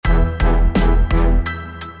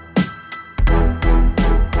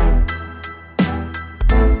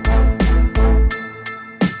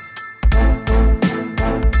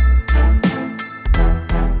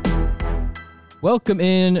Welcome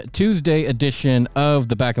in Tuesday edition of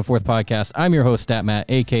the Back and Forth podcast. I'm your host, Stat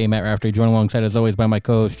Matt, aka Matt Raftery, joined alongside as always by my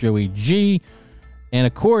co-host Joey G. And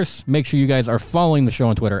of course, make sure you guys are following the show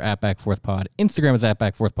on Twitter at Back Forth Pod. Instagram is at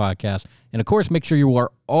Back Forth Podcast. And of course, make sure you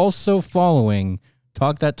are also following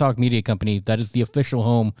Talk That Talk Media Company. That is the official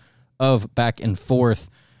home of Back and Forth,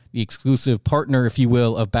 the exclusive partner, if you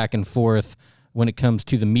will, of Back and Forth when it comes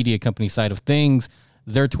to the media company side of things.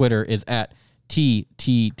 Their Twitter is at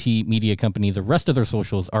TTT Media Company. The rest of their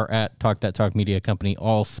socials are at Talk That Talk Media Company,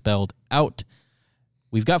 all spelled out.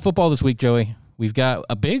 We've got football this week, Joey. We've got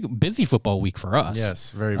a busy football week for us.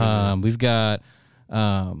 Yes, very busy. We've got,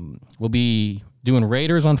 we'll be doing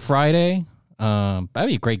Raiders on Friday. That'd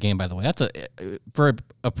be a great game, by the way. That's for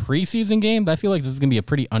a preseason game. I feel like this is going to be a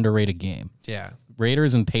pretty underrated game. Yeah.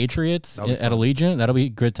 Raiders and Patriots at Allegiant. That'll be a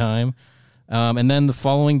good time. And then the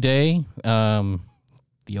following day, the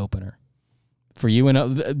opener. For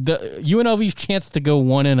UNLV, the UNLV's chance to go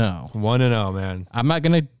 1-0. 1-0, man. I'm not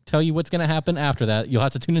going to tell you what's going to happen after that. You'll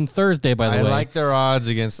have to tune in Thursday, by the way. I like their odds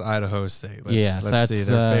against Idaho State. Let's see.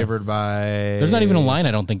 They're favored by... There's not even a line,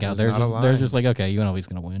 I don't think, out there. They're just like, okay, UNLV's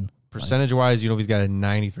going to win. Percentage-wise, UNLV's got a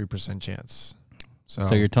 93% chance.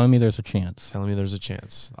 So you're telling me there's a chance? Telling me there's a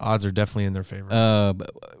chance. The odds are definitely in their favor.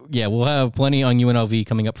 Yeah, we'll have plenty on UNLV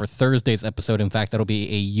coming up for Thursday's episode. In fact, that'll be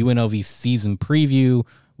a UNLV season preview.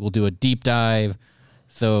 We'll do a deep dive.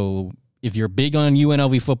 So if you're big on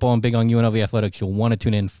UNLV football and big on UNLV athletics, you'll want to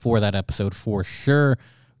tune in for that episode for sure.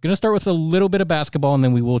 Going to start with a little bit of basketball, and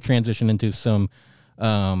then we will transition into some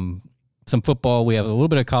football. We have a little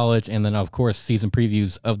bit of college, and then, of course, season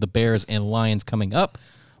previews of the Bears and Lions coming up.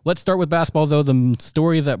 Let's start with basketball, though. The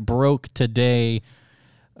story that broke today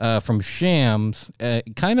from Shams, he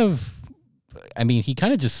kind of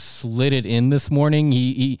just slid it in this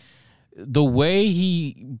morning. The way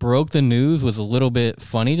he broke the news was a little bit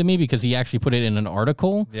funny to me because he actually put it in an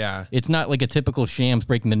article. Yeah. It's not like a typical Shams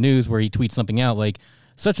breaking the news where he tweets something out like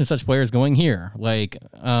such and such player is going here. Like,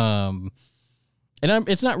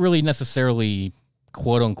 it's not really necessarily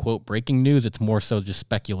quote unquote breaking news. It's more so just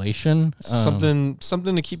speculation. Something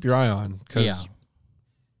to keep your eye on. Yeah.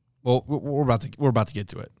 Well, we're about to get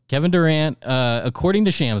to it. Kevin Durant, according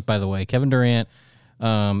to Shams, by the way, Kevin Durant,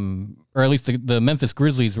 or at least the Memphis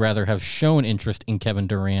Grizzlies, rather, have shown interest in Kevin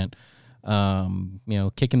Durant,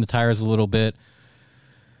 kicking the tires a little bit.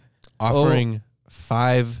 Offering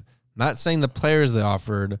 5, not saying the players they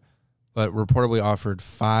offered, but reportedly offered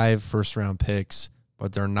 5 first-round picks,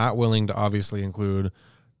 but they're not willing to obviously include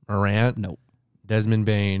Morant, Desmond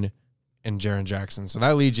Bane, and Jaren Jackson. So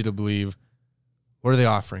that leads you to believe, what are they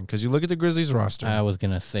offering? Because you look at the Grizzlies roster. I was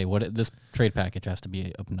going to say, this trade package has to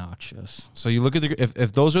be obnoxious. So you look at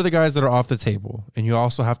if those are the guys that are off the table, and you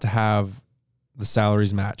also have to have the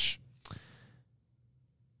salaries match.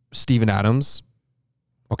 Steven Adams.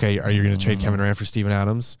 Okay, are you going to trade Kevin Durant for Steven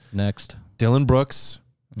Adams? Next. Dylan Brooks.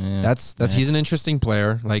 Yeah, that's he's an interesting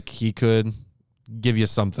player. Like, he could give you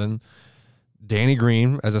something. Danny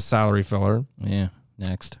Green as a salary filler. Yeah,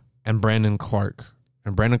 next. And Brandon Clark.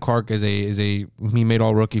 And Brandon Clark he made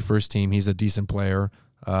all rookie first team. He's a decent player.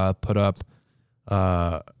 Put up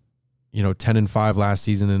 10-5 last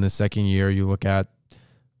season in his second year. You look at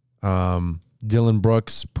Dylan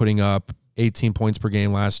Brooks putting up 18 points per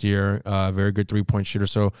game last year. Very good 3-point shooter.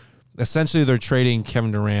 So essentially they're trading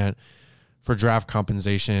Kevin Durant for draft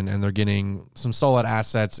compensation, and they're getting some solid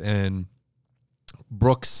assets in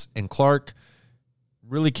Brooks and Clark.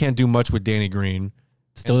 Really can't do much with Danny Green.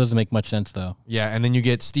 Still doesn't make much sense, though. Yeah, and then you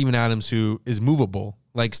get Steven Adams, who is movable.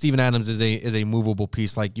 Like, Steven Adams is a movable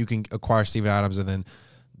piece. Like, you can acquire Steven Adams and then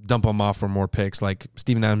dump him off for more picks. Like,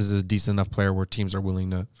 Steven Adams is a decent enough player where teams are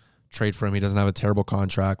willing to trade for him. He doesn't have a terrible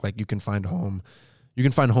contract. Like, you can find a home. You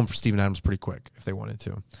can find a home for Steven Adams pretty quick if they wanted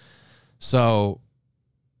to. So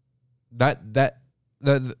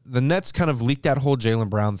the Nets kind of leaked that whole Jaylen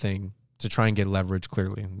Brown thing to try and get leverage.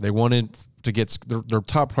 Clearly, they wanted to get their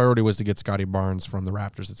top priority was to get Scotty Barnes from the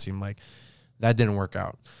Raptors. It seemed like that didn't work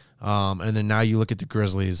out. And then now you look at the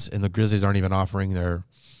Grizzlies, and the Grizzlies aren't even offering their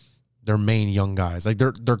main young guys. Like,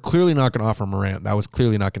 they're clearly not going to offer Morant. That was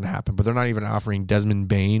clearly not going to happen. But they're not even offering Desmond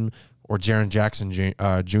Bane or Jaren Jackson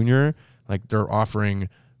Jr. Like, they're offering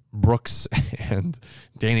Brooks and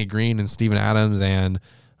Danny Green and Steven Adams and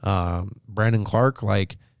Brandon Clark.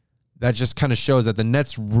 Like, that just kind of shows that the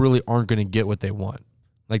Nets really aren't going to get what they want.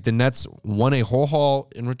 Like, the Nets won a whole haul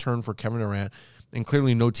in return for Kevin Durant, and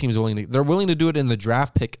clearly no team's willing to. They're willing to do it in the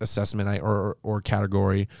draft pick assessment or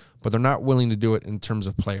category, but they're not willing to do it in terms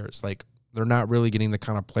of players. Like, they're not really getting the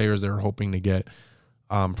kind of players they're hoping to get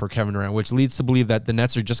for Kevin Durant, which leads to believe that the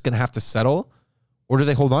Nets are just going to have to settle, or do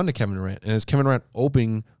they hold on to Kevin Durant? And is Kevin Durant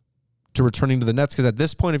open to returning to the Nets? Because at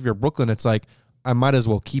this point, if you're Brooklyn, it's like, I might as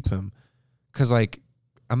well keep him. Because, like,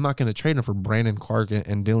 I'm not going to trade him for Brandon Clark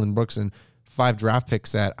and Dylan Brooks and 5 draft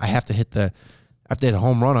picks that I have to hit a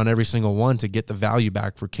home run on every single one to get the value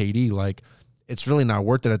back for KD. Like, it's really not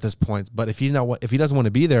worth it at this point. But if he doesn't want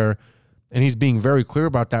to be there, and he's being very clear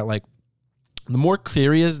about that, like, the more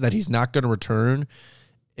clear he is that he's not going to return,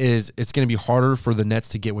 is it's going to be harder for the Nets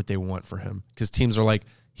to get what they want for him, because teams are like,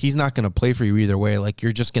 he's not going to play for you either way. Like,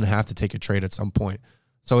 you're just going to have to take a trade at some point.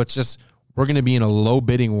 So it's just, we're going to be in a low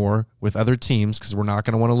bidding war with other teams, because we're not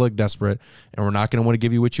going to want to look desperate, and we're not going to want to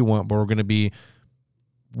give you what you want, but we're going to be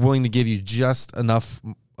willing to give you just enough,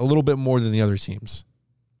 a little bit more than the other teams.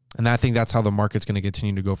 And I think that's how the market's going to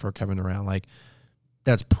continue to go for Kevin Durant. Like,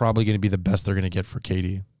 that's probably going to be the best they're going to get for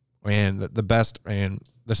KD. And the best, and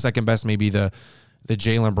the second best may be the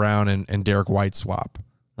Jaylen Brown and Derek White swap.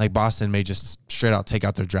 Like, Boston may just straight out take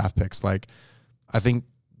out their draft picks. Like, I think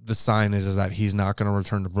the sign is that he's not going to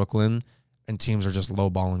return to Brooklyn, and teams are just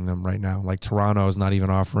lowballing them right now. Like, Toronto is not even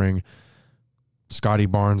offering Scotty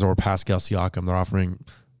Barnes or Pascal Siakam. They're offering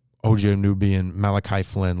OG Anunoby and Malachi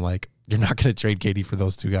Flynn. Like, you're not going to trade KD for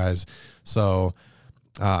those 2 guys. So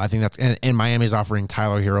I think that's, and Miami's offering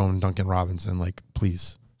Tyler Hero and Duncan Robinson. Like,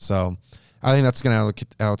 please. So I think that's how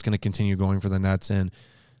it's going to continue going for the Nets. And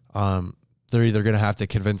they're either going to have to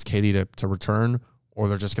convince KD to return, or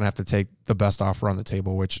they're just going to have to take the best offer on the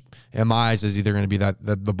table, which in my eyes is either going to be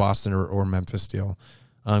the Boston or Memphis deal.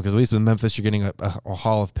 Because at least with Memphis, you're getting a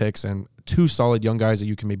haul of picks and 2 solid young guys that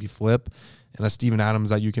you can maybe flip, and a Steven Adams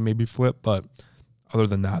that you can maybe flip. But other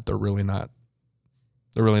than that, they're really not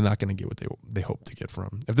going to get what they hope to get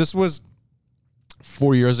from. If this was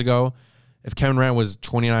 4 years ago, if Kevin Durant was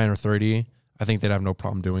 29 or 30, I think they'd have no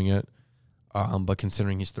problem doing it. But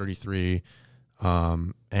considering he's 33,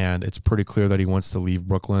 and it's pretty clear that he wants to leave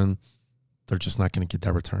Brooklyn, they're just not going to get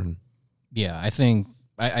that return. Yeah, I think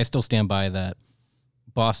I still stand by that.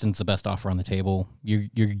 Boston's the best offer on the table.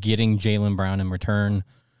 You're getting Jaylen Brown in return.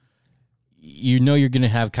 You know you're going to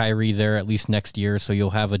have Kyrie there at least next year, so you'll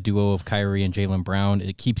have a duo of Kyrie and Jaylen Brown.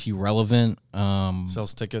 It keeps you relevant.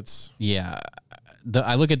 Sells tickets. Yeah.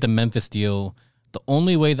 I look at the Memphis deal. The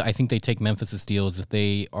only way that I think they take Memphis's deal is if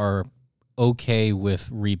they are okay with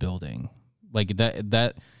rebuilding. Like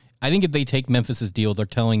that I think if they take Memphis's deal, they're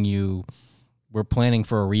telling you we're planning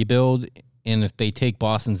for a rebuild. And if they take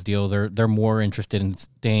Boston's deal, they're more interested in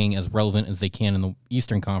staying as relevant as they can in the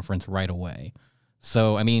Eastern Conference right away.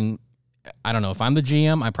 So, I mean, I don't know. If I'm the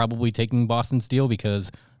GM, I'm probably taking Boston's deal,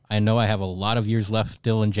 because I know I have a lot of years left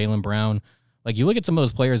still in Jaylen Brown. Like, you look at some of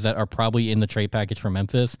those players that are probably in the trade package for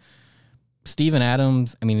Memphis. Steven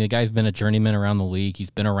Adams, I mean, the guy's been a journeyman around the league. He's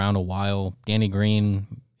been around a while. Danny Green,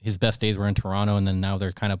 his best days were in Toronto, and then now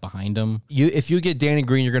they're kind of behind him. If you get Danny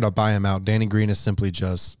Green, you're going to buy him out. Danny Green is simply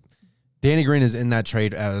just... Danny Green is in that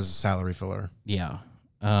trade as a salary filler. Yeah.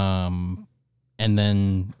 And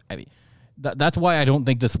then, I mean, that's why I don't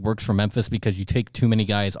think this works for Memphis, because you take too many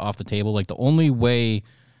guys off the table. Like, the only way,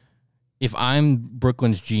 if I'm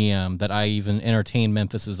Brooklyn's GM, that I even entertain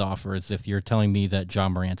Memphis's offer is if you're telling me that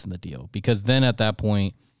John Morant's in the deal. Because then at that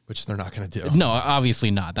point... Which they're not going to do. No,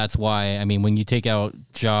 obviously not. That's why, I mean, when you take out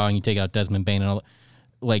Ja and you take out Desmond Bane and all,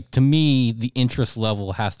 like, to me, the interest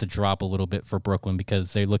level has to drop a little bit for Brooklyn,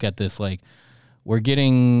 because they look at this like, we're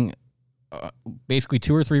getting basically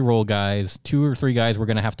 2 or 3 role guys, 2 or 3 guys we're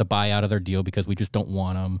going to have to buy out of their deal because we just don't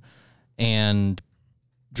want them, and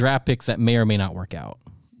draft picks that may or may not work out.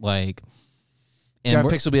 Like, and draft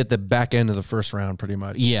picks will be at the back end of the first round, pretty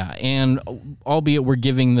much. Yeah, and albeit we're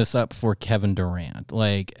giving this up for Kevin Durant.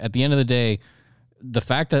 Like, at the end of the day, the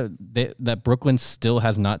fact that Brooklyn still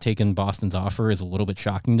has not taken Boston's offer is a little bit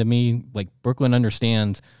shocking to me. Like, Brooklyn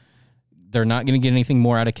understands they're not going to get anything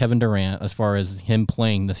more out of Kevin Durant as far as him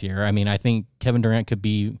playing this year. I mean, I think Kevin Durant could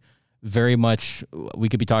be very much, we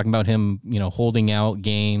could be talking about him, holding out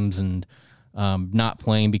games and not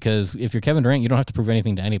playing, because if you're Kevin Durant, you don't have to prove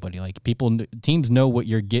anything to anybody. Like, teams know what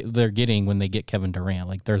they're getting when they get Kevin Durant.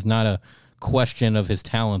 Like, there's not a question of his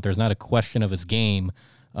talent. There's not a question of his game.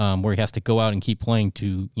 Where he has to go out and keep playing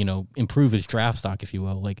to, improve his draft stock, if you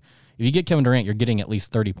will. Like, if you get Kevin Durant, you're getting at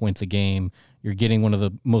least 30 points a game. You're getting one of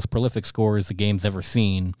the most prolific scorers the game's ever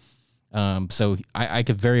seen. So I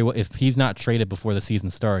could very well, if he's not traded before the season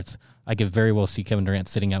starts, I could very well see Kevin Durant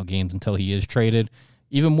sitting out games until he is traded.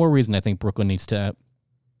 Even more reason I think Brooklyn needs to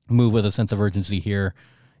move with a sense of urgency here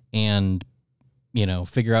and,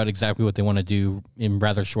 figure out exactly what they want to do in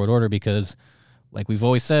rather short order, because, like we've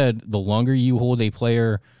always said, the longer you hold a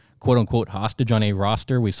player, quote unquote, hostage on a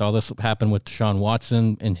roster, we saw this happen with Deshaun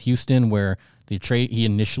Watson in Houston, where he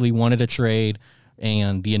initially wanted a trade.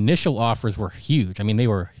 And the initial offers were huge. I mean, they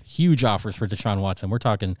were huge offers for Deshaun Watson. We're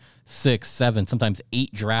talking 6, 7, sometimes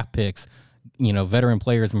 8 draft picks, veteran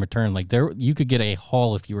players in return. Like you could get a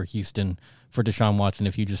haul if you were Houston for Deshaun Watson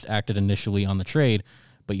if you just acted initially on the trade,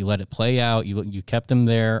 but you let it play out. You kept him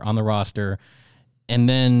there on the roster. And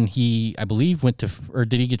then he, I believe, or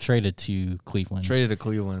did he get traded to Cleveland? Traded to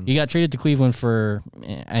Cleveland. He got traded to Cleveland for,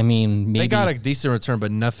 maybe. They got a decent return,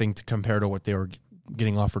 but nothing to compare to what they were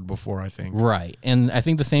getting offered before, I think. Right. And I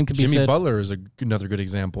think the same could be said. Jimmy Butler is another good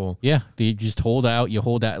example. Yeah. You just hold out.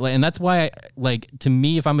 And that's why, to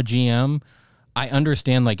me, if I'm a GM, I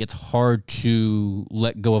understand, it's hard to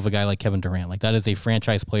let go of a guy like Kevin Durant. Like, that is a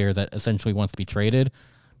franchise player that essentially wants to be traded.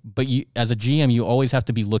 But as a GM, you always have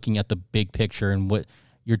to be looking at the big picture and what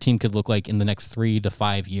your team could look like in the next 3 to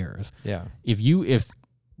 5 years. Yeah. If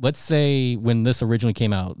let's say when this originally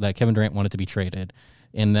came out that Kevin Durant wanted to be traded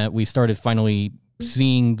and that we started finally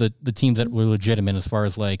seeing the teams that were legitimate as far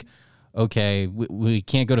as okay, we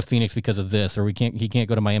can't go to Phoenix because of this, or he can't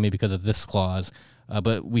go to Miami because of this clause.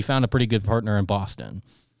 But we found a pretty good partner in Boston.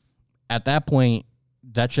 At that point,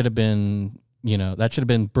 that should have been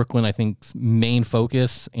Brooklyn, I think's main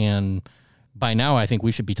focus. And by now, I think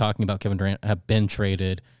we should be talking about Kevin Durant have been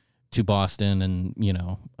traded to Boston,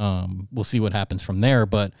 and we'll see what happens from there.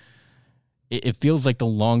 But it feels like the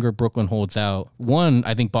longer Brooklyn holds out,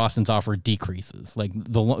 I think Boston's offer decreases,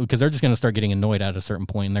 because they're just going to start getting annoyed at a certain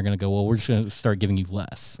point, and they're going to go, well, we're just going to start giving you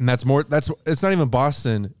less. And it's not even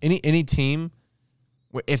Boston. Any team,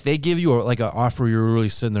 if they give you an offer, you're really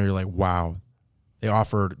sitting there, you're like, wow, they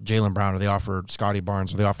offered Jaylen Brown, or they offered Scotty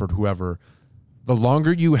Barnes, or they offered whoever. The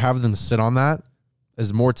longer you have them sit on that,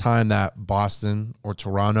 is more time that Boston or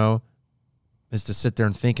Toronto is to sit there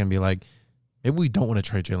and think and be like, maybe we don't want to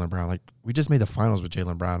trade Jaylen Brown. Like, we just made the finals with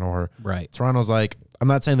Jaylen Brown. Or right. Toronto's like, I'm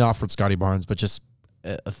not saying they offered Scotty Barnes, but just,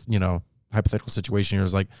 hypothetical situation here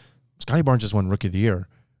is like, Scotty Barnes just won Rookie of the Year.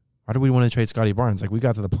 Why do we want to trade Scotty Barnes? Like, we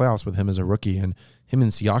got to the playoffs with him as a rookie, and him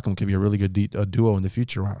and Siakam could be a really good duo in the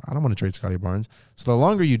future. I don't want to trade Scotty Barnes. So the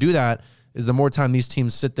longer you do that is the more time these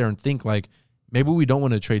teams sit there and think like, maybe we don't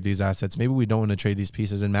want to trade these assets. Maybe we don't want to trade these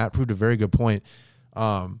pieces. And Matt proved a very good point.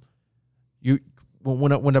 When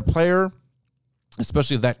a player,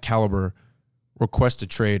 especially of that caliber, requests a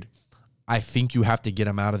trade, I think you have to get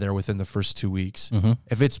him out of there within the first 2 weeks. Mm-hmm.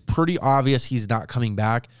 If it's pretty obvious he's not coming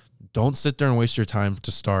back, don't sit there and waste your time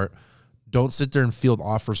to start. Don't sit there and field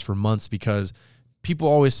offers for months, because people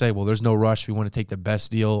always say, well, there's no rush. We want to take the best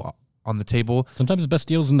deal on the table. Sometimes the best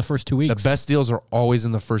deals in the first 2 weeks. The best deals are always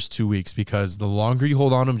in the first 2 weeks, because the longer you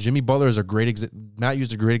hold on to him, Jimmy Butler is a great Matt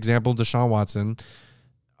used a great example, Deshaun Watson.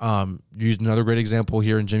 Used another great example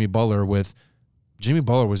here in Jimmy Butler with Jimmy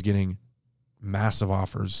Butler was getting massive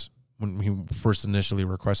offers when he first initially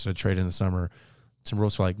requested a trade in the summer.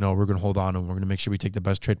 Timberwolves were like, no, we're going to hold on to him. We're going to make sure we take the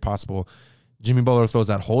best trade possible. Jimmy Butler throws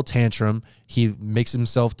that whole tantrum. He makes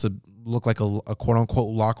himself to look like a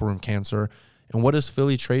quote-unquote locker room cancer. And what does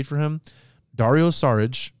Philly trade for him? Dario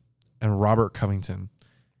Saric and Robert Covington.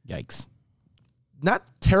 Yikes. Not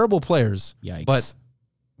terrible players. Yikes. But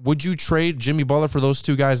would you trade Jimmy Butler for those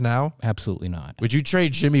two guys now? Absolutely not. Would you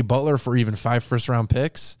trade Jimmy Butler for even 5 first-round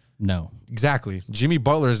picks? No. Exactly. Jimmy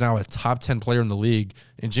Butler is now a top 10 player in the league,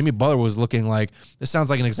 and Jimmy Butler was looking like, this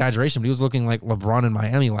sounds like an exaggeration, but he was looking like LeBron in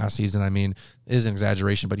Miami last season. I mean, it is an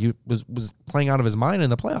exaggeration, but he was playing out of his mind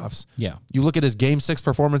in the playoffs. Yeah. You look at his Game 6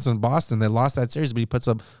 performance in Boston. They lost that series, but he puts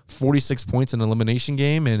up 46 points in an elimination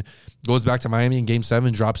game and goes back to Miami in Game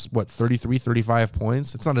 7, drops, 33, 35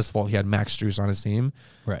 points. It's not his fault he had Max Strus on his team.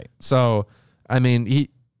 Right. So, I mean,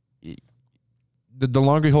 the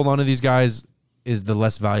longer you hold on to these guys, is the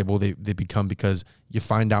less valuable they become, because you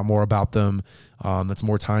find out more about them. That's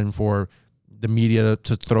more time for the media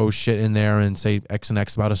to throw shit in there and say X and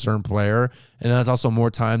X about a certain player. And that's also more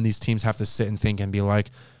time these teams have to sit and think and be like,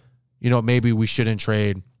 maybe we shouldn't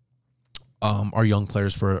trade our young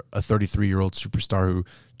players for a 33-year-old superstar who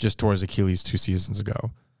just tore his Achilles 2 seasons ago,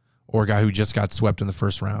 or a guy who just got swept in the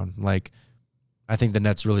first round. Like, I think the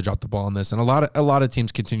Nets really dropped the ball on this, and a lot of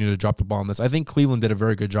teams continue to drop the ball on this. I think Cleveland did a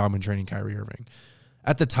very good job in trading Kyrie Irving.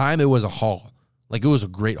 At the time, it was a haul. Like, it was a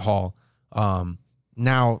great haul.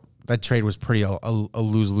 Now, that trade was pretty a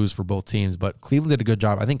lose-lose for both teams, but Cleveland did a good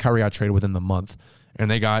job. I think Kyrie got traded within the month,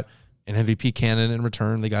 and they got an MVP candidate in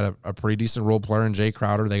return. They got a pretty decent role player in Jay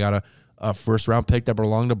Crowder. They got a first-round pick that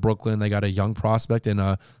belonged to Brooklyn. They got a young prospect in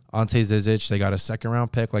Ante Zizic. They got a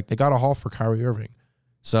second-round pick. Like, they got a haul for Kyrie Irving.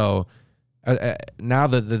 So now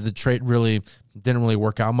the trade really didn't really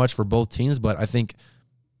work out much for both teams, but I think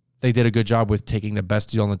they did a good job with taking the best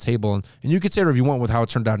deal on the table. And you could say whatever you want with how it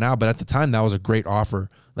turned out now, but at the time, that was a great offer.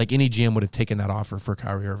 Like, any GM would have taken that offer for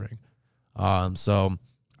Kyrie Irving. So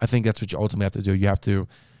I think that's what you ultimately have to do. You have to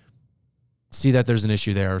see that there's an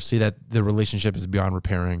issue there, see that the relationship is beyond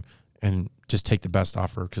repairing, and just take the best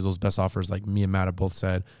offer, because those best offers, like me and Matt have both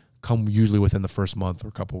said, come usually within the first month or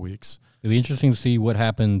a couple weeks. It'll be interesting to see what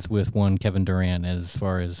happens with Kevin Durant as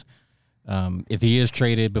far as if he is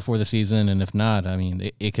traded before the season, and if not, I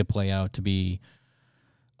mean, it could play out to be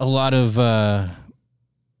a lot of, I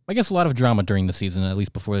guess, a lot of drama during the season, at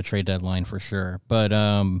least before the trade deadline for sure. But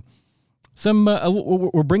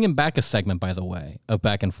we're bringing back a segment, by the way, of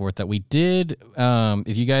Back and Forth that we did.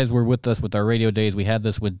 If you guys were with us with our radio days, we had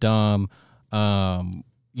this with Dom.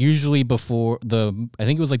 Usually before I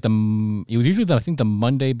think the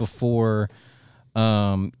Monday before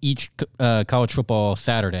each college football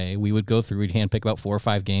Saturday, we would go through, we'd handpick about 4 or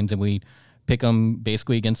 5 games, and we'd pick them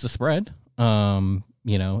basically against the spread.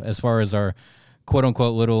 As far as our quote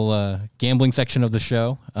unquote little gambling section of the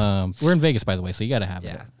show. We're in Vegas, by the way, so you got to have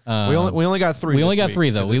it. We only got 3. We only got 3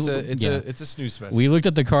 though. It's a snooze fest. We looked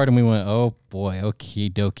at the card and we went, oh boy,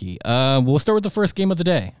 okie dokie. We'll start with the first game of the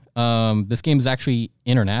day. This game is actually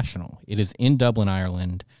international. It is in Dublin,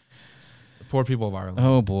 Ireland. The poor people of Ireland.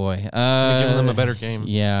 Oh boy, giving them a better game.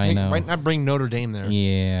 Yeah, I know. Why not bring Notre Dame there?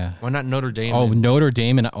 Yeah. Why not Notre Dame? Oh, Notre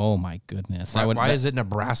Dame, and oh my goodness. Why is it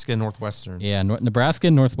Nebraska Northwestern? Yeah, Nebraska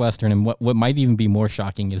and Northwestern, and what might even be more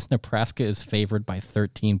shocking is Nebraska is favored by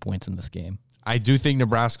 13 points in this game. I do think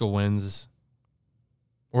Nebraska wins,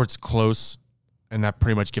 or it's close, and that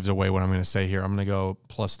pretty much gives away what I'm going to say here. I'm going to go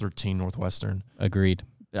plus 13 Northwestern. Agreed.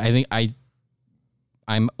 I think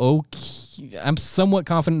I'm okay. I'm somewhat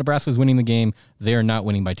confident Nebraska's winning the game. They are not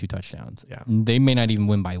winning by 2 touchdowns. Yeah. They may not even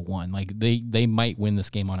win by 1. Like they might win this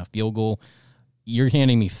game on a field goal. You're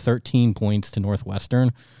handing me 13 points to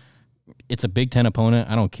Northwestern. It's a Big Ten opponent.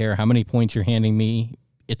 I don't care how many points you're handing me.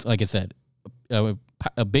 It's like I said, a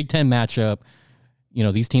Big Ten matchup.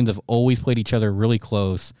 These teams have always played each other really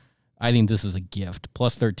close. I think this is a gift.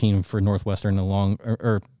 Plus 13 for Northwestern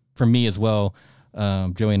or for me as well.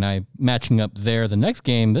 Joey and I matching up there. The next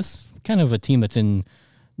game, this kind of a team that's in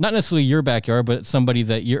not necessarily your backyard, but somebody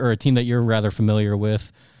or a team that you're rather familiar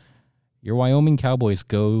with. Your Wyoming Cowboys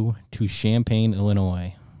go to Champaign,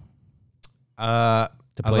 Illinois. To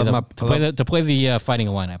play the Fighting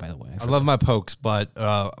Illini, by the way. I love my Pokes, but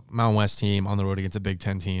Mountain West team on the road against a Big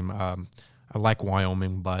Ten team. I like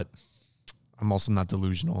Wyoming, but I'm also not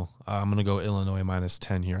delusional. I'm going to go Illinois minus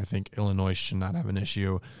 10 here. I think Illinois should not have an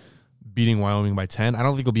issue beating Wyoming by 10. I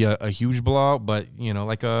don't think it'll be a huge blowout, but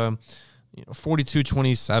like a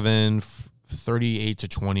 42-27,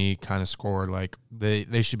 38-20 kind of score. Like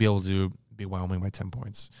they should be able to beat Wyoming by 10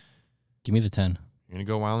 points. Give me the 10. You're gonna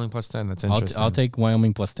go Wyoming plus 10. That's interesting. I'll take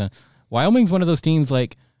Wyoming plus 10. Wyoming's one of those teams,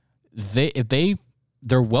 like they're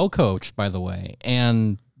well coached, by the way,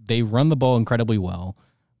 and they run the ball incredibly well.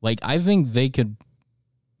 Like I think they could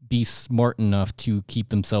be smart enough to keep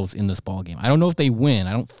themselves in this ball game. I don't know if they win.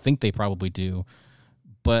 I don't think they probably do,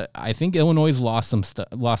 but I think Illinois lost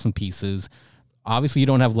some pieces. Obviously, you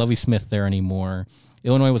don't have Lovie Smith there anymore.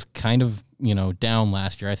 Illinois was kind of down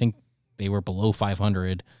last year. I think they were below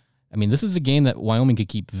 500. I mean, this is a game that Wyoming could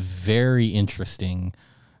keep very interesting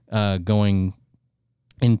going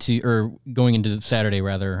into Saturday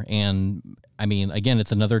rather. And I mean, again,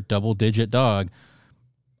 it's another double-digit dog.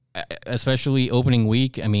 Especially opening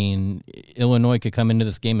week. I mean, Illinois could come into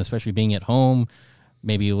this game, especially being at home,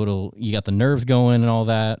 maybe you got the nerves going and all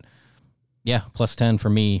that. Yeah, plus 10 for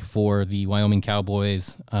me for the Wyoming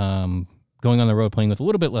Cowboys. Going on the road, playing with a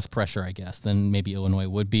little bit less pressure, I guess, than maybe Illinois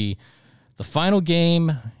would be. The final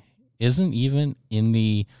game isn't even in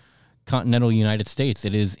the continental United States.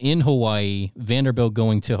 It is in Hawaii. Vanderbilt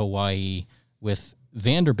going to Hawaii, with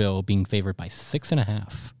Vanderbilt being favored by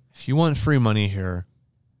 6.5. If you want free money here,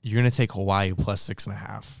 you're going to take Hawaii plus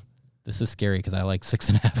 6.5. This is scary because I like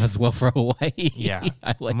 6.5 as well for Hawaii. Yeah.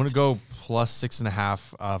 I'm going to go plus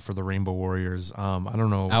 6.5 for the Rainbow Warriors. I don't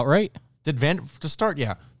know. Outright? Did Vanderbilt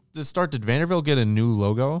get a new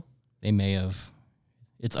logo? They may have.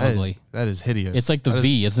 It's ugly. That is hideous. It's like the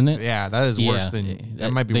V, isn't it? Yeah, that is worse than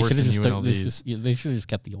that might be worse than UNLV's. They should have just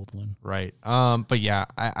kept the old one. Right. But yeah,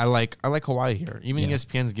 I like Hawaii here. Even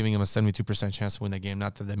ESPN's giving them a 72% chance to win that game.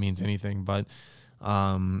 Not that means anything, but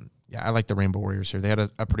I like the Rainbow Warriors here. They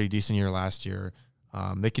had a pretty decent year last year.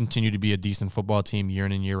 They continue to be a decent football team year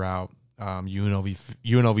in and year out.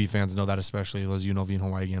 UNLV fans know that, especially those UNLV and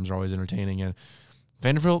Hawaii games are always entertaining. And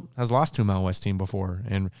Vanderbilt has lost to a Mountain West team before,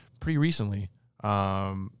 and pretty recently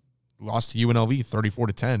lost to UNLV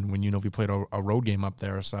 34-10 when UNLV played a road game up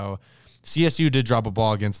there. So CSU did drop a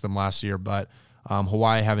ball against them last year, but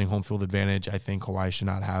Hawaii having home field advantage, I think Hawaii should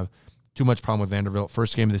not have too much problem with Vanderbilt.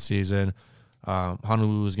 First game of the season.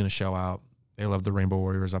 Honolulu is going to show out. They love the Rainbow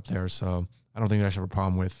Warriors up there, so I don't think I should have a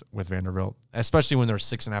problem with Vanderbilt, especially when they're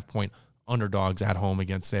 6.5-point underdogs at home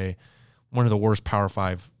against one of the worst Power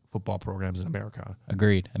 5 football programs in America.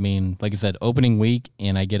 Agreed. I mean, like I said, opening week,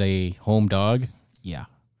 and I get a home dog. Yeah,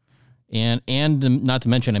 and not to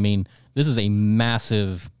mention, I mean, this is a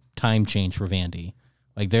massive time change for Vandy.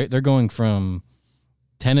 Like they're going from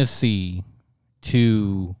Tennessee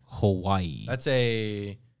to Hawaii.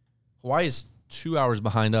 Hawaii is 2 hours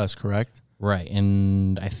behind us, correct? Right,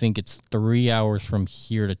 and I think it's 3 hours from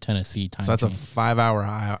here to Tennessee time. So that's change. a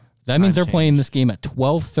 5-hour. That means they're change. playing this game at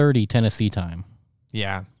 12:30 Tennessee time.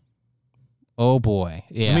 Yeah. Oh boy.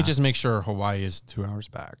 Yeah. Let me just make sure Hawaii is 2 hours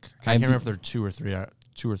back. I can't remember if they're 2 or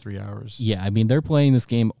 3 hours. Yeah, I mean they're playing this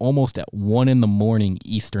game almost at 1 a.m.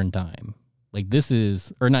 Eastern time. Like this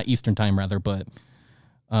is, or not Eastern time rather, but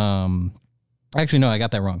actually no, I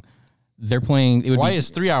got that wrong. They're playing. Hawaii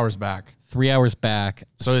is 3 hours back. 3 hours back.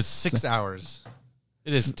 So it's 6 hours.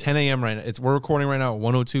 It is 10 a.m. right now. We're recording right now at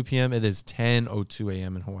 1:02 p.m. It is 10:02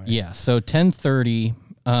 a.m. in Hawaii. Yeah, so 10:30.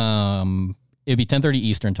 It'd be 10:30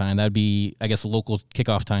 Eastern time. That'd be, I guess, local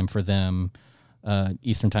kickoff time for them.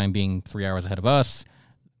 Eastern time being 3 hours ahead of us.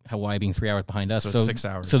 Hawaii being 3 hours behind us. So it's 6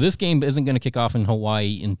 hours. So this game isn't going to kick off in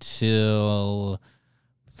Hawaii until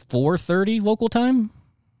 4:30 local time.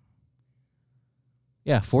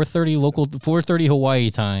 Yeah, 4:30 Hawaii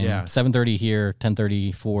time. Yeah. 7:30 here,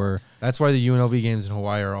 10:30 for. That's why the UNLV games in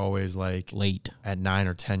Hawaii are always like late at 9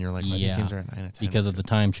 or 10. You're like, these games are at 9 or 10 because of the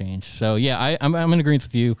time change. So yeah, I'm in agreement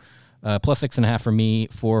with you. Plus 6.5 for me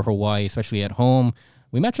for Hawaii, especially at home.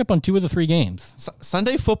 We match up on 2 of the 3 games.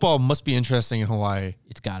 Sunday football must be interesting in Hawaii.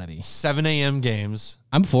 It's gotta be 7 a.m. games.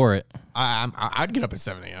 I'm for it. I'd get up at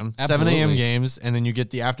 7 a.m. Absolutely. 7 a.m. games, and then you get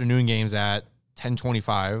the afternoon games at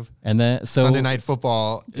 10:25. And then Sunday night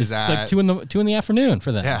football is at like 2 in the afternoon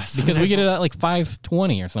for them. Yeah, because we get it at like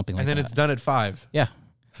 5:20 or something like that. and then it's done at 5. Yeah.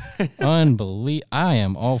 Unbelievable. I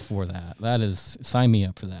am all for that. That is, sign me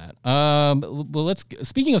up for that. Well,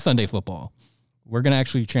 speaking of Sunday football, we're going to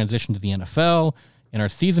actually transition to the NFL and our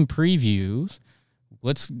season previews.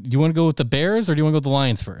 Do you want to go with the Bears or do you want to go with the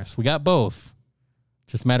Lions first? We got both.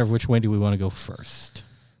 Just a matter of which way do we want to go first.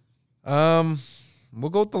 We'll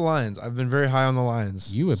go with the Lions. I've been very high on the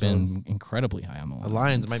Lions. You have been incredibly high on the Lions. The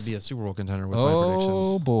Lions might be a Super Bowl contender with my predictions.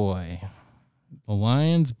 Oh, boy. The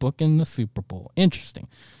Lions booking the Super Bowl. Interesting.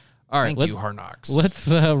 All right. Thank you, Hard Knocks. Let's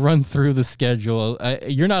run through the schedule.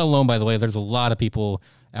 You're not alone, by the way. There's a lot of people,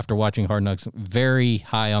 after watching Hard Knocks, very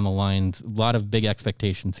high on the Lions. A lot of big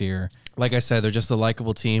expectations here. Like I said, they're just a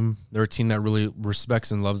likable team. They're a team that really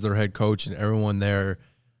respects and loves their head coach, and everyone there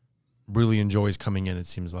really enjoys coming in, it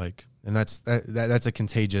seems like. And that's a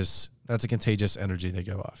contagious energy they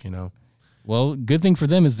give off, you know. Well, good thing for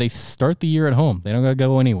them is they start the year at home. They don't got to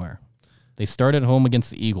go anywhere. They start at home against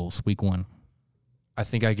the Eagles, week 1. I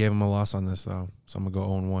think I gave them a loss on this, though. So I'm going to go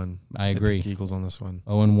 0-1. I agree. Pick the Eagles on this one.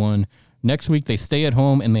 0-1. Next week, they stay at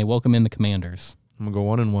home, and they welcome in the Commanders. I'm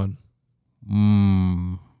going to go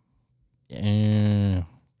 1-1.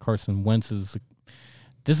 Carson Wentz this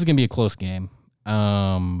is going to be a close game.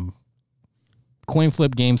 Coin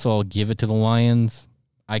flip game, so I'll give it to the Lions.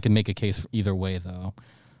 I can make a case for either way, though.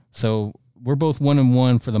 So we're both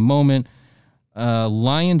 1-1 for the moment.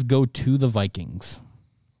 Lions go to the Vikings.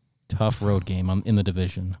 Tough road game in the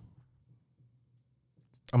division.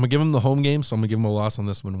 I'm going to give them the home game, so I'm going to give them a loss on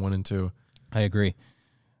this one, 1-2. I agree.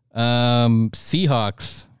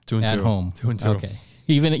 Seahawks 2-2 at home. 2-2. Okay.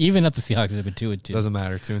 Even at the Seahawks, they've been 2-2. Doesn't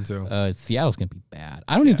matter, 2-2. Seattle's going to be bad.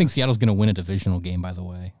 I don't even think Seattle's going to win a divisional game, by the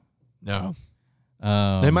way. No.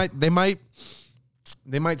 They might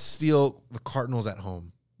steal the Cardinals at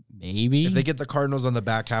home. Maybe. If they get the Cardinals on the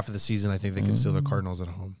back half of the season, I think they can steal the Cardinals at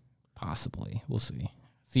home. Possibly. We'll see.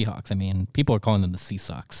 Seahawks, I mean, people are calling them the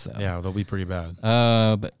Seahawks. So. Yeah, they'll be pretty bad.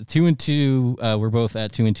 But 2-2, we're both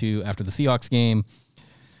at 2-2 after the Seahawks game.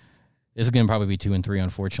 This is going to probably be 2-3,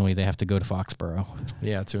 unfortunately. They have to go to Foxborough.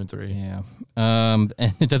 Yeah, 2-3. Yeah. And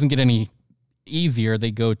it doesn't get any easier.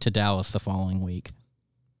 They go to Dallas the following week.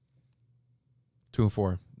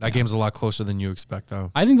 2-4. That game's a lot closer than you expect, though.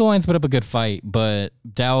 I think the Lions put up a good fight, but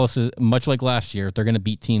Dallas is much like last year. If they're going to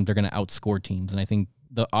beat teams, they're going to outscore teams, and I think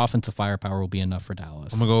the offensive firepower will be enough for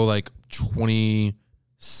Dallas. I'm gonna go like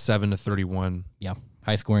 27-31. Yeah,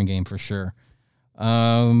 high scoring game for sure.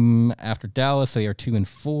 After Dallas, they are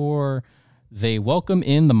 2-4. They welcome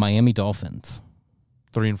in the Miami Dolphins.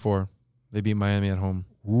 3-4. They beat Miami at home.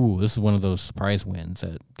 Ooh, this is one of those surprise wins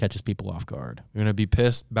that catches people off guard. You're going to be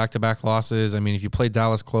pissed. Back-to-back losses. I mean, if you play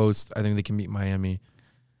Dallas close, I think they can beat Miami.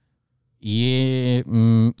 Yeah.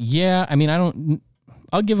 Yeah. I mean,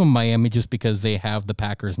 I'll give them Miami just because they have the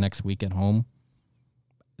Packers next week at home.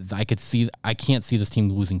 I can't see this team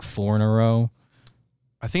losing 4 in a row.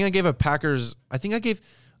 I think I gave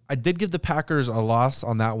I did give the Packers a loss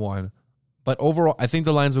on that one. But overall, I think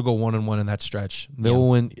the Lions will go 1-1 in that stretch. They'll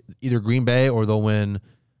win either Green Bay or they'll win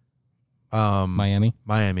Miami.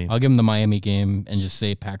 I'll give them the Miami game and just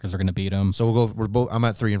say Packers are going to beat them. So we're both. I'm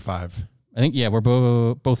at 3-5. I think we're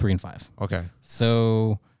both 3-5. Okay.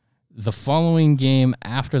 So the following game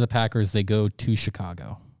after the Packers, they go to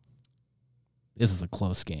Chicago. This is a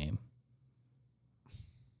close game.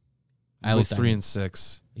 At least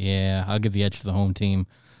 3-6. Yeah, I'll give the edge to the home team.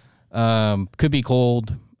 Could be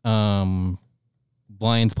cold.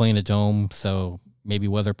 Lions playing a dome, so maybe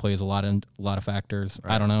weather plays a lot of factors.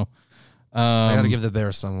 Right. I don't know. I got to give the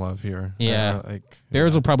Bears some love here. Yeah,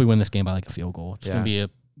 Bears will probably win this game by like a field goal. It's gonna be a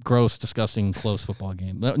gross, disgusting, close football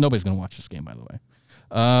game. Nobody's gonna watch this game, by the way.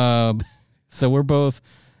 So we're both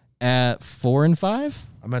at 4-5.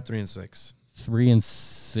 I'm at 3-6.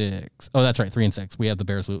 3-6. Oh, that's right, 3-6. We have the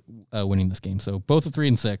Bears winning this game, so both at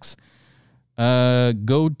 3-6.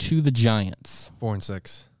 Go to the Giants.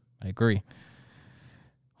 4-6. I agree.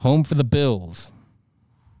 Home for the Bills.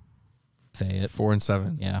 Say it.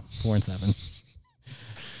 4-7. Yeah, 4-7.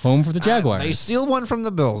 Home for the Jaguars. They steal one from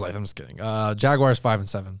the Bills. I'm just kidding. Jaguars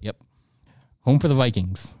 5-7. Yep. Home for the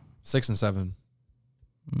Vikings. 6-7.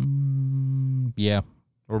 Yeah.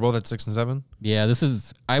 We're both at 6-7. Yeah, this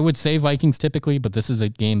is. I would say Vikings typically, but this is a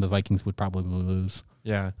game the Vikings would probably lose.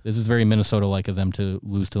 Yeah. This is very Minnesota-like of them to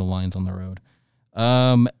lose to the Lions on the road.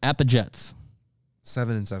 At the Jets.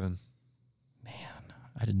 7-7. Man,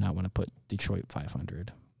 I did not want to put Detroit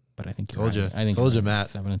 500, but I think told you're you. Right. I think told you, Matt.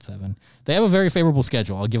 7-7. They have a very favorable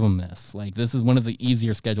schedule. I'll give them this. Like this is one of the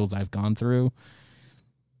easier schedules I've gone through.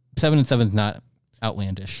 7-7 is not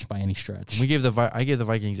outlandish by any stretch. I gave the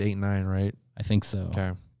Vikings 8-9, right? I think so.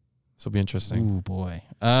 Okay, this will be interesting. Ooh boy.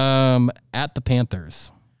 At the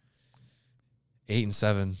Panthers.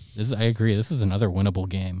 8-7. I agree. This is another winnable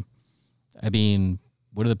game. I mean,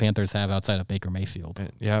 what do the Panthers have outside of Baker Mayfield?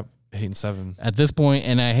 Yeah, 8-7. At this point,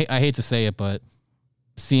 and I hate to say it, but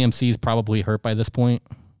CMC is probably hurt by this point.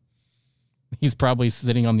 He's probably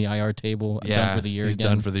sitting on the IR table. Done for the year. He's again.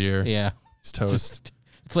 done for the year. Yeah, he's toast.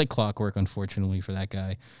 It's like clockwork, unfortunately, for that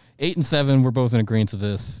guy. 8-7. We're both in agreement to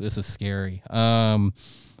this. This is scary. Home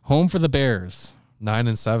for the Bears.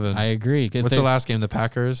 9-7. I agree. What's the last game? The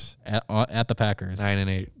Packers? At the Packers.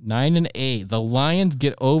 9-8. 9-8. The Lions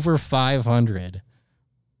get over 500.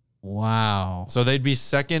 Wow. So they'd be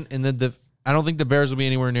second, and then I don't think the Bears will be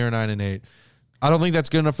anywhere near 9-8. I don't think that's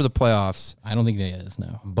good enough for the playoffs. I don't think they is,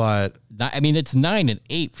 no. But I mean, it's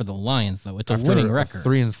 9-8 for the Lions, though. It's a winning record.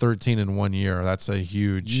 3-13 in 1 year. That's a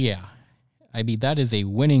huge. Yeah. I mean, that is a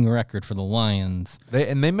winning record for the Lions.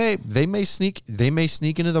 They may sneak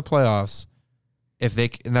into the playoffs if they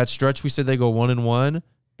in that stretch. We said they go 1-1.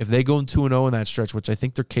 If they go 2-0 in that stretch, which I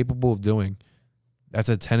think they're capable of doing, that's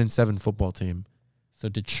a 10-7 football team. So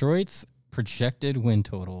Detroit's projected win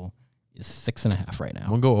total is 6.5 right now. I'm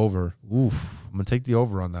gonna go over. Oof. I'm gonna take the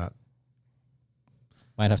over on that.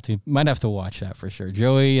 Might have to watch that for sure.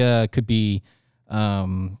 Joey could be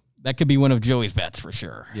that could be one of Joey's bets for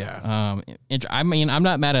sure. Yeah. I mean, I'm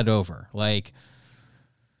not mad at over. Like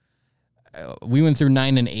we went through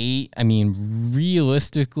 9-8. I mean,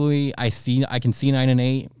 realistically, I can see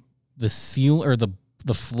 9-8. The seal or the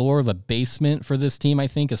floor, the basement for this team, I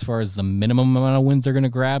think, as far as the minimum amount of wins they're going to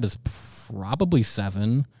grab is probably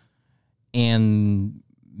 7. And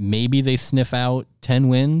maybe they sniff out 10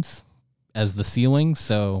 wins as the ceiling.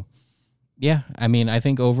 So, yeah, I mean, I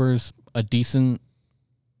think over's a decent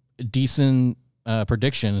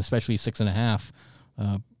prediction, especially 6.5.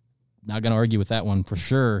 Not going to argue with that one for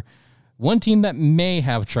sure. One team that may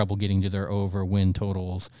have trouble getting to their over win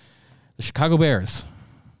totals, the Chicago Bears.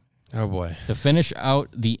 Oh, boy. To finish out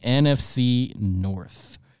the NFC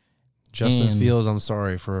North. Justin Fields, I'm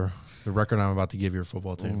sorry for the record I'm about to give your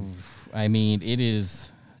football team. I mean, it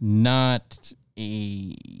is not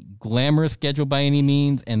a glamorous schedule by any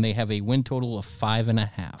means, and they have a win total of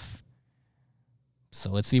 5.5.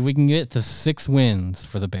 So let's see if we can get to 6 wins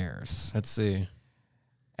for the Bears. Let's see.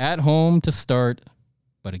 At home to start,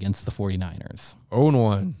 but against the 49ers.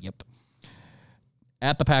 0-1. Yep.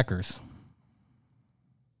 At the Packers.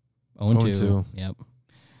 0-2. Yep.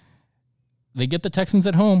 They get the Texans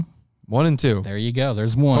at home. 1-2. There you go.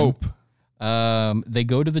 There's one. Hope. They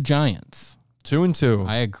go to the Giants. 2-2.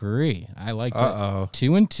 I agree. I like that.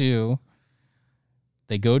 2-2.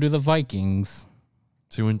 They go to the Vikings.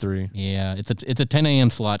 2-3. Yeah, it's a 10 a.m.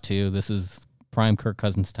 slot too. This is prime Kirk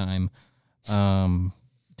Cousins time. 10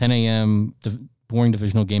 a.m. boring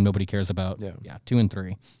divisional game nobody cares about. Yeah,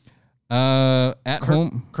 2-3. At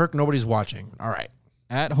home, Kirk, nobody's watching. All right.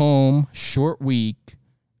 At home, short week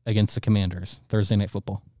against the Commanders. Thursday Night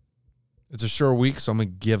Football. It's a short week, so I'm gonna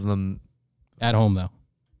give them at home though.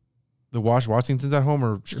 The Washington's at home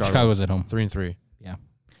or Chicago? Chicago's at home. 3-3. Yeah,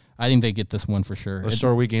 I think they get this one for sure. Those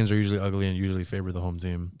short week games are usually ugly and usually favor the home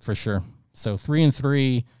team for sure. So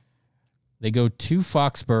 3-3. They go to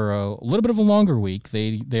Foxborough. A little bit of a longer week.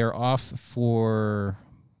 They are off for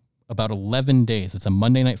about 11 days. It's a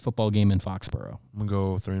Monday Night Football game in Foxborough. I'm gonna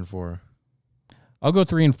go 3-4. I'll go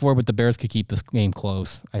 3-4, but the Bears could keep this game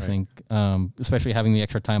close. I think, especially having the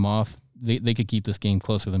extra time off, they could keep this game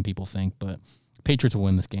closer than people think. But Patriots will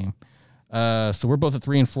win this game. So we're both at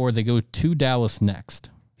 3-4. They go to Dallas next.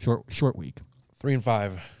 Short week.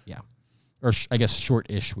 3-5. Yeah, or I guess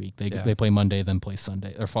short-ish week. They play Monday, then play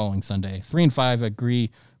Sunday or following Sunday. 3-5.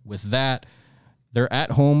 Agree with that. They're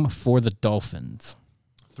at home for the Dolphins.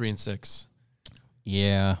 3-6.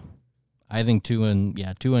 Yeah, I think Tua and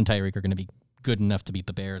Tyreek are going to be good enough to beat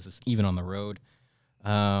the Bears, even on the road.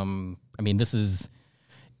 I mean, this is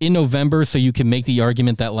in November, so you can make the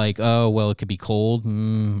argument that, like, oh, well, it could be cold. I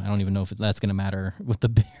don't even know if that's going to matter with the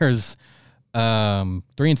Bears.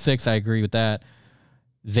 3-6, I agree with that.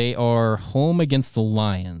 They are home against the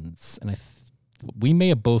Lions, and we may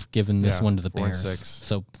have both given this one to the Bears. 4-6.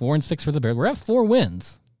 So 4-6 for the Bears. We're at 4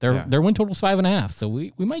 wins. Their win total is 5.5, so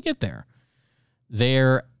we might get there.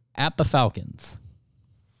 They're at the Falcons.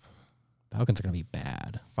 Falcons are going to be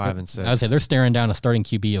bad. 5-6. I would say they're staring down a starting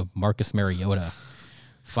QB of Marcus Mariota.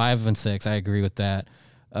 5-6. I agree with that.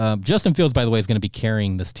 Justin Fields, by the way, is going to be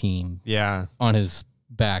carrying this team. Yeah. On his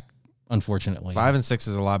back, unfortunately. 5-6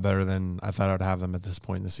 is a lot better than I thought I would have them at this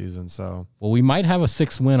point in the season. So, well, we might have a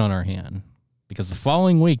 6th win on our hand because the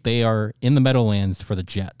following week they are in the Meadowlands for the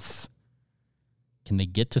Jets. Can they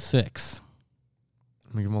get to 6?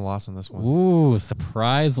 I'm gonna give them a loss on this one. Ooh,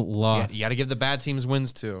 surprise loss. You got to give the bad teams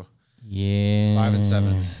wins too. Yeah.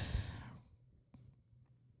 5-7.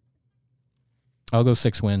 I'll go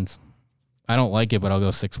 6 wins. I don't like it, but I'll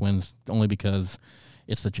go 6 wins only because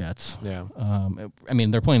it's the Jets. Yeah. I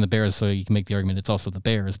mean, they're playing the Bears, so you can make the argument it's also the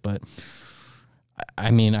Bears. But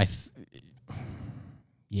I mean, I'll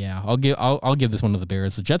give this one to the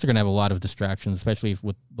Bears. The Jets are going to have a lot of distractions, especially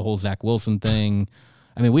with the whole Zach Wilson thing.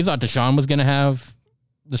 I mean, we thought Deshaun was going to have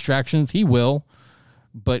distractions. He will.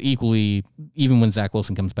 But equally, even when Zach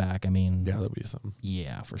Wilson comes back, I mean, yeah, there'll be something.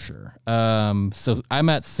 Yeah, for sure. So I'm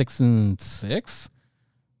at 6-6.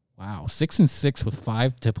 Wow, 6-6 with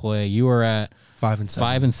 5 to play. You are at 5-7.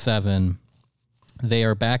 5-7. They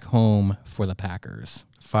are back home for the Packers.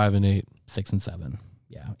 5-8. 6-7.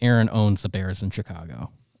 Yeah, Aaron owns the Bears in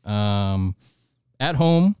Chicago. At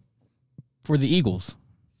home for the Eagles.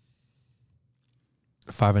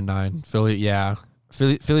 5-9. Philly, yeah.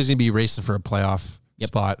 Philly's gonna be racing for a playoff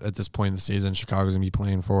spot at this point in the season. Chicago's gonna be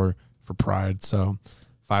playing for pride. So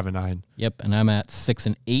 5-9. Yep, and I'm at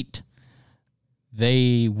 6-8.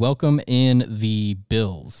 They welcome in the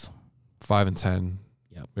Bills. 5-10.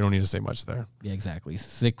 Yep. We don't need to say much there. Yeah, exactly.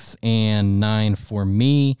 6-9 for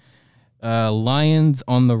me. Lions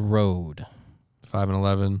on the road.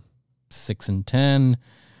 5-11. 6-10.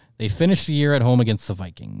 They finished the year at home against the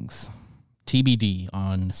Vikings. TBD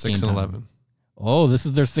on 6-11. Oh, this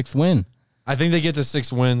is their 6th win. I think they get to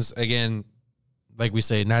 6 wins. Again, like we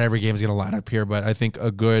say, not every game is going to line up here, but I think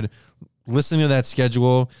listening to that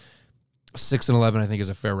schedule, 6-11, I think is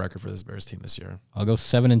a fair record for this Bears team this year. I'll go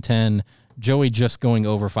 7-10. Joey just going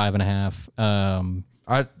over 5.5.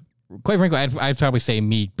 Quite frankly, I'd probably say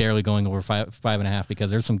me barely going over 5.5 because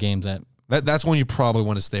there's some games that's one you probably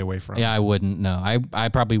want to stay away from. Yeah, I wouldn't. No, I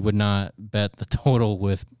probably would not bet the total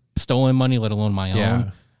with stolen money, let alone my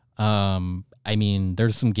own. Yeah. I mean,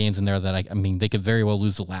 there's some games in there that they could very well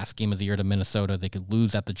lose the last game of the year to Minnesota. They could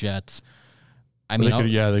lose at the Jets.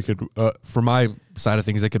 They could. For my side of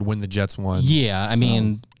things, they could win the Jets one. Yeah, I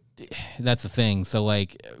mean, that's the thing. So,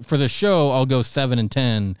 like, for the show, I'll go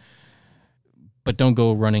 7-10, but don't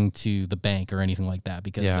go running to the bank or anything like that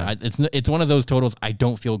because it's one of those totals I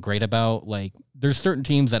don't feel great about. Like, there's certain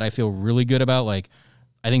teams that I feel really good about. Like,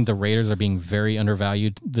 I think the Raiders are being very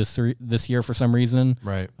undervalued this year for some reason.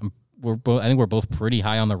 Right. I think we're both pretty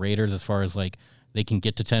high on the Raiders as far as like they can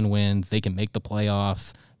get to 10 wins, they can make the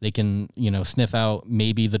playoffs, they can sniff out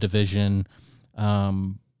maybe the division.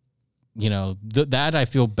 That I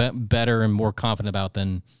feel better and more confident about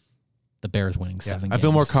than the Bears winning 7 games. I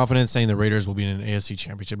feel more confident saying the Raiders will be in an AFC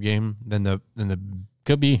Championship game than the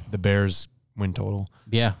could be the Bears win total.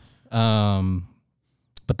 Yeah.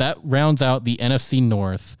 But that rounds out the NFC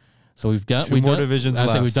North. So we've done divisions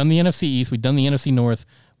left. We've done the NFC East, we've done the NFC North.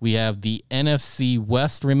 We have the NFC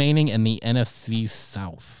West remaining and the NFC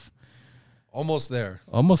South. Almost there.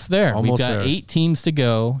 Almost there. Almost We've got there. 8 teams to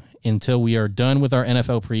go until we are done with our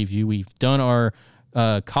NFL preview. We've done our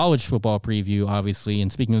college football preview, obviously.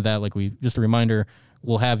 And speaking of that, just a reminder,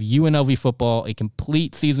 we'll have UNLV football, a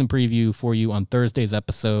complete season preview for you on Thursday's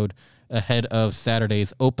episode ahead of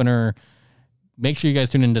Saturday's opener. Make sure you guys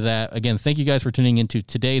tune into that. Again, thank you guys for tuning into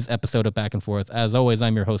today's episode of Back and Forth. As always,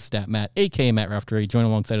 I'm your host, Stat Matt, a.k.a. Matt Raftery, joined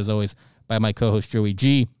alongside, as always, by my co-host, Joey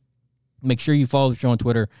G. Make sure you follow the show on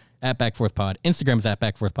Twitter at BackForthPod. Instagram is at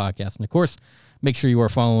BackForthPodcast. And, of course, make sure you are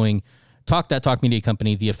following Talk That Talk Media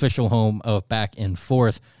Company, the official home of Back and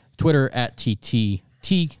Forth. Twitter at TTT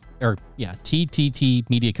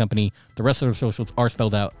Media Company. The rest of our socials are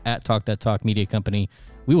spelled out at Talk That Talk Media Company.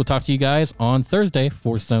 We will talk to you guys on Thursday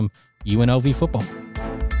for some UNLV football.